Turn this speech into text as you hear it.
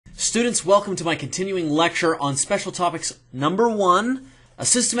Students, welcome to my continuing lecture on Special Topics number 1, a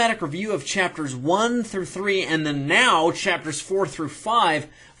systematic review of chapters 1 through 3, and then now chapters 4 through 5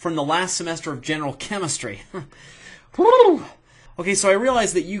 from the last semester of General Chemistry. Okay, so I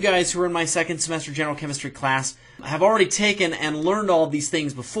realize that you guys who are in my second semester General Chemistry class have already taken and learned all of these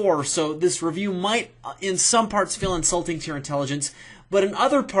things before, so this review might in some parts feel insulting to your intelligence, but in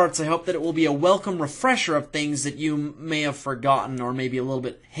other parts I hope that it will be a welcome refresher of things that you may have forgotten or maybe a little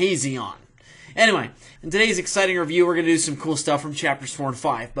bit hazy on. Anyway, in today's exciting review we're going to do some cool stuff from chapters 4 and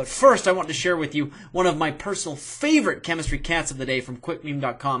 5, but first I want to share with you one of my personal favorite chemistry cats of the day from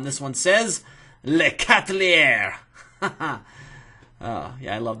quickmeme.com. This one says, Le Catelier.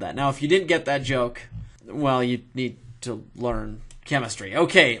 Yeah, I love that. Now, if you didn't get that joke, well, you need to learn chemistry.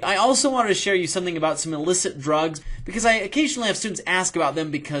 Okay, I also wanted to share you something about some illicit drugs, because I occasionally have students ask about them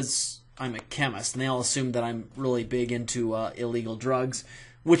because I'm a chemist, and they all assume that I'm really big into illegal drugs,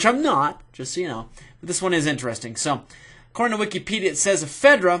 which I'm not, just so you know. But this one is interesting. So, according to Wikipedia, it says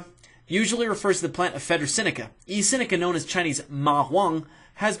Ephedra usually refers to the plant Ephedra sinica. E. sinica, known as Chinese ma huang,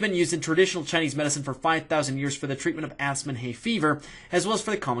 has been used in traditional Chinese medicine for 5,000 years for the treatment of asthma and hay fever, as well as for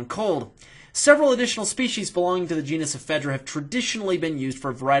the common cold. Several additional species belonging to the genus Ephedra have traditionally been used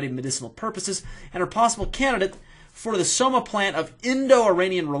for a variety of medicinal purposes and are possible candidates for the soma plant of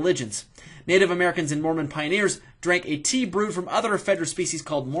Indo-Iranian religions. Native Americans and Mormon pioneers drank a tea brewed from other Ephedra species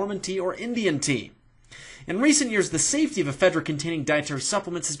called Mormon tea or Indian tea. In recent years, the safety of ephedra-containing dietary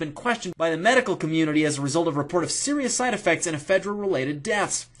supplements has been questioned by the medical community as a result of report of serious side effects and ephedra-related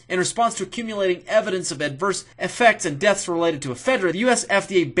deaths. In response to accumulating evidence of adverse effects and deaths related to ephedra, the U.S.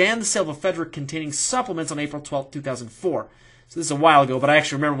 FDA banned the sale of ephedra-containing supplements on April 12, 2004. So this is a while ago, but I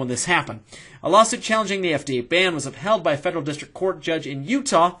actually remember when this happened. A lawsuit challenging the FDA ban was upheld by a federal district court judge in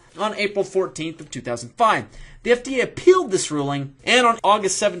Utah on April 14th of 2005. The FDA appealed this ruling, and on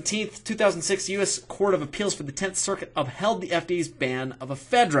August 17th, 2006, the U.S. Court of Appeals for the 10th Circuit upheld the FDA's ban of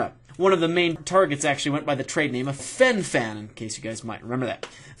ephedra. One of the main targets actually went by the trade name of fen-phan, in case you guys might remember that.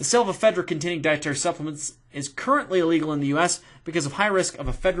 The sale of ephedra-containing dietary supplements is currently illegal in the U.S. because of high risk of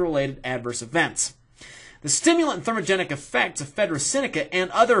ephedra-related adverse events. The stimulant and thermogenic effects of Ephedra sinica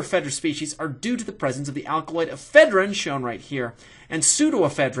and other ephedra species are due to the presence of the alkaloid ephedrine, shown right here, and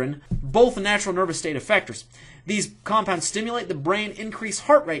pseudoephedrine, both natural nervous state effectors. These compounds stimulate the brain, increase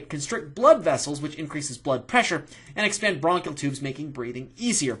heart rate, constrict blood vessels, which increases blood pressure, and expand bronchial tubes, making breathing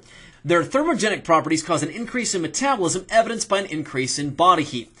easier. Their thermogenic properties cause an increase in metabolism, evidenced by an increase in body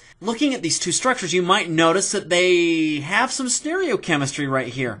heat. Looking at these two structures, you might notice that they have some stereochemistry right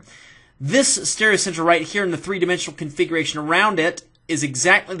here. This stereocenter right here in the three-dimensional configuration around it is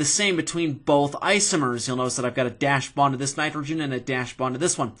exactly the same between both isomers. You'll notice that I've got a dash bond to this nitrogen and a dash bond to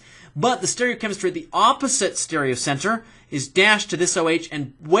this one. But the stereochemistry at the opposite stereocenter is dashed to this OH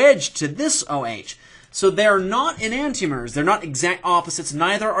and wedged to this OH. So they're not enantiomers. They're not exact opposites.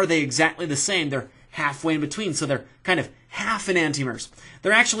 Neither are they exactly the same. They're halfway in between, so they're kind of half enantiomers.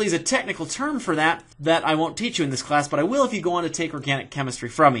 There actually is a technical term for that I won't teach you in this class, but I will if you go on to take organic chemistry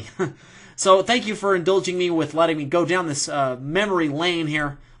from me. So thank you for indulging me with letting me go down this memory lane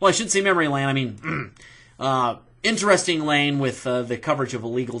here. Well, I shouldn't say memory lane, I mean interesting lane with the coverage of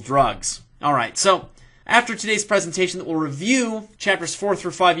illegal drugs. Alright, so after today's presentation that will review chapters 4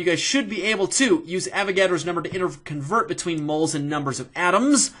 through 5, you guys should be able to use Avogadro's number to interconvert between moles and numbers of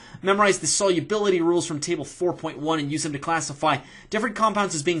atoms, memorize the solubility rules from table 4.1 and use them to classify different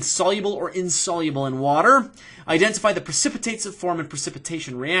compounds as being soluble or insoluble in water, identify the precipitates that form in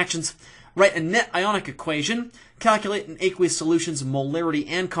precipitation reactions, write a net ionic equation, calculate an aqueous solution's molarity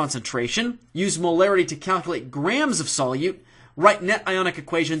and concentration, use molarity to calculate grams of solute, write net ionic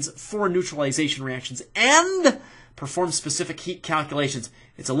equations for neutralization reactions, and perform specific heat calculations.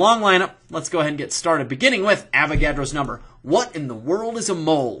 It's a long lineup. Let's go ahead and get started, beginning with Avogadro's number. What in the world is a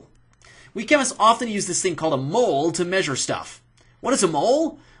mole? We chemists often use this thing called a mole to measure stuff. What is a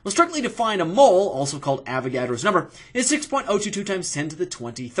mole? Well, strictly defined, a mole, also called Avogadro's number, is 6.022 times 10 to the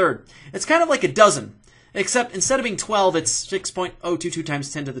 23rd. It's kind of like a dozen, except instead of being 12, it's 6.022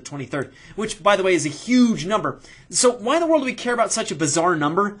 times 10 to the 23rd, which, by the way, is a huge number. So why in the world do we care about such a bizarre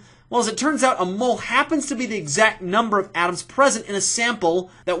number? Well, as it turns out, a mole happens to be the exact number of atoms present in a sample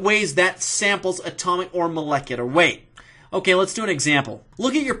that weighs that sample's atomic or molecular weight. Okay, let's do an example.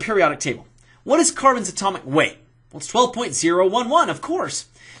 Look at your periodic table. What is carbon's atomic weight? Well, it's 12.011, of course.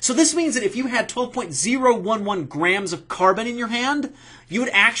 So this means that if you had 12.011 grams of carbon in your hand, you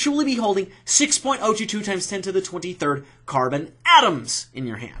would actually be holding 6.022 times 10 to the 23rd carbon atoms in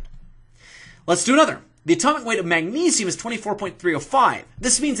your hand. Let's do another. The atomic weight of magnesium is 24.305.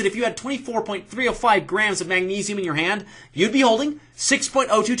 This means that if you had 24.305 grams of magnesium in your hand, you'd be holding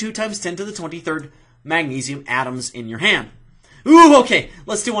 6.022 times 10 to the 23rd magnesium atoms in your hand. Ooh, okay,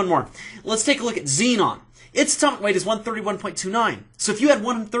 let's do one more. Let's take a look at xenon. Its atomic weight is 131.29. So if you had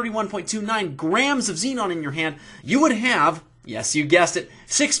 131.29 grams of xenon in your hand, you would have, yes, you guessed it,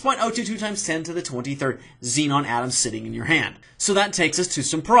 6.022 times 10 to the 23rd xenon atoms sitting in your hand. So that takes us to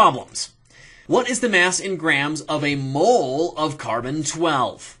some problems. What is the mass in grams of a mole of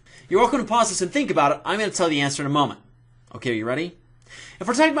carbon-12? You're welcome to pause this and think about it. I'm going to tell you the answer in a moment. Okay, are you ready? If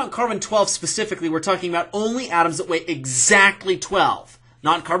we're talking about carbon-12 specifically, we're talking about only atoms that weigh exactly 12.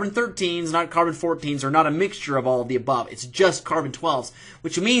 Not carbon-13s, not carbon-14s, or not a mixture of all of the above. It's just carbon-12s,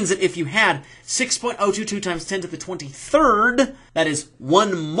 which means that if you had 6.022 times 10 to the 23rd, that is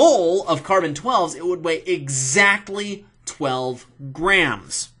 1 mole of carbon-12s, it would weigh exactly 12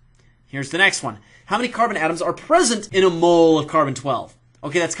 grams. Here's the next one. How many carbon atoms are present in a mole of carbon-12?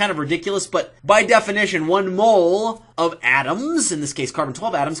 Okay, that's kind of ridiculous, but by definition, 1 mole of atoms, in this case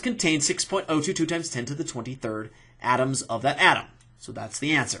carbon-12 atoms, contains 6.022 times 10 to the 23rd atoms of that atom. So that's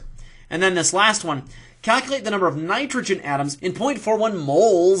the answer. And then this last one, calculate the number of nitrogen atoms in 0.41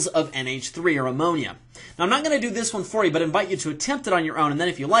 moles of NH3 or ammonia. Now I'm not going to do this one for you, but I invite you to attempt it on your own, and then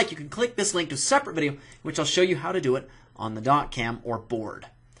if you like, you can click this link to a separate video, in which I'll show you how to do it on the .cam or board.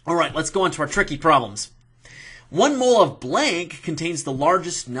 Alright, let's go on to our tricky problems. 1 mole of blank contains the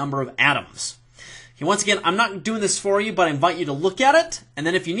largest number of atoms. Okay, once again, I'm not doing this for you, but I invite you to look at it, and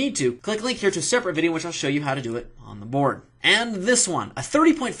then if you need to, click the link here to a separate video in which I'll show you how to do it on the board. And this one, a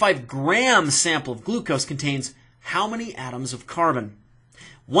 30.5 gram sample of glucose contains how many atoms of carbon?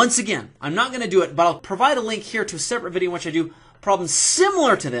 Once again, I'm not going to do it, but I'll provide a link here to a separate video in which I do problems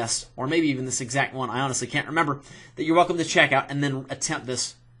similar to this, or maybe even this exact one, I honestly can't remember, that you're welcome to check out and then attempt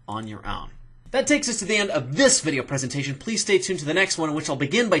this on your own. That takes us to the end of this video presentation. Please stay tuned to the next one, in which I'll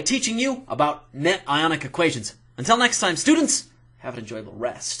begin by teaching you about net ionic equations. Until next time, students, have an enjoyable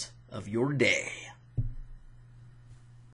rest of your day.